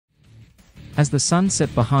As the sun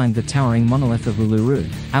set behind the towering monolith of Uluru,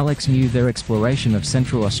 Alex knew their exploration of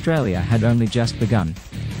Central Australia had only just begun.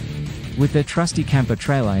 With their trusty camper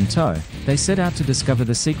trailer in tow, they set out to discover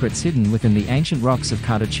the secrets hidden within the ancient rocks of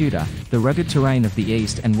Cartertuda, the rugged terrain of the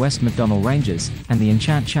East and West McDonnell Ranges, and the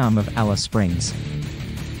enchant charm of Alice Springs.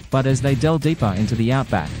 But as they delved deeper into the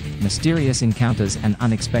outback, mysterious encounters and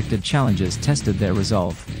unexpected challenges tested their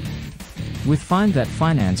resolve. With Find That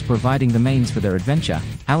Finance providing the means for their adventure,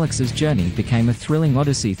 Alex's journey became a thrilling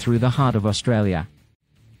odyssey through the heart of Australia.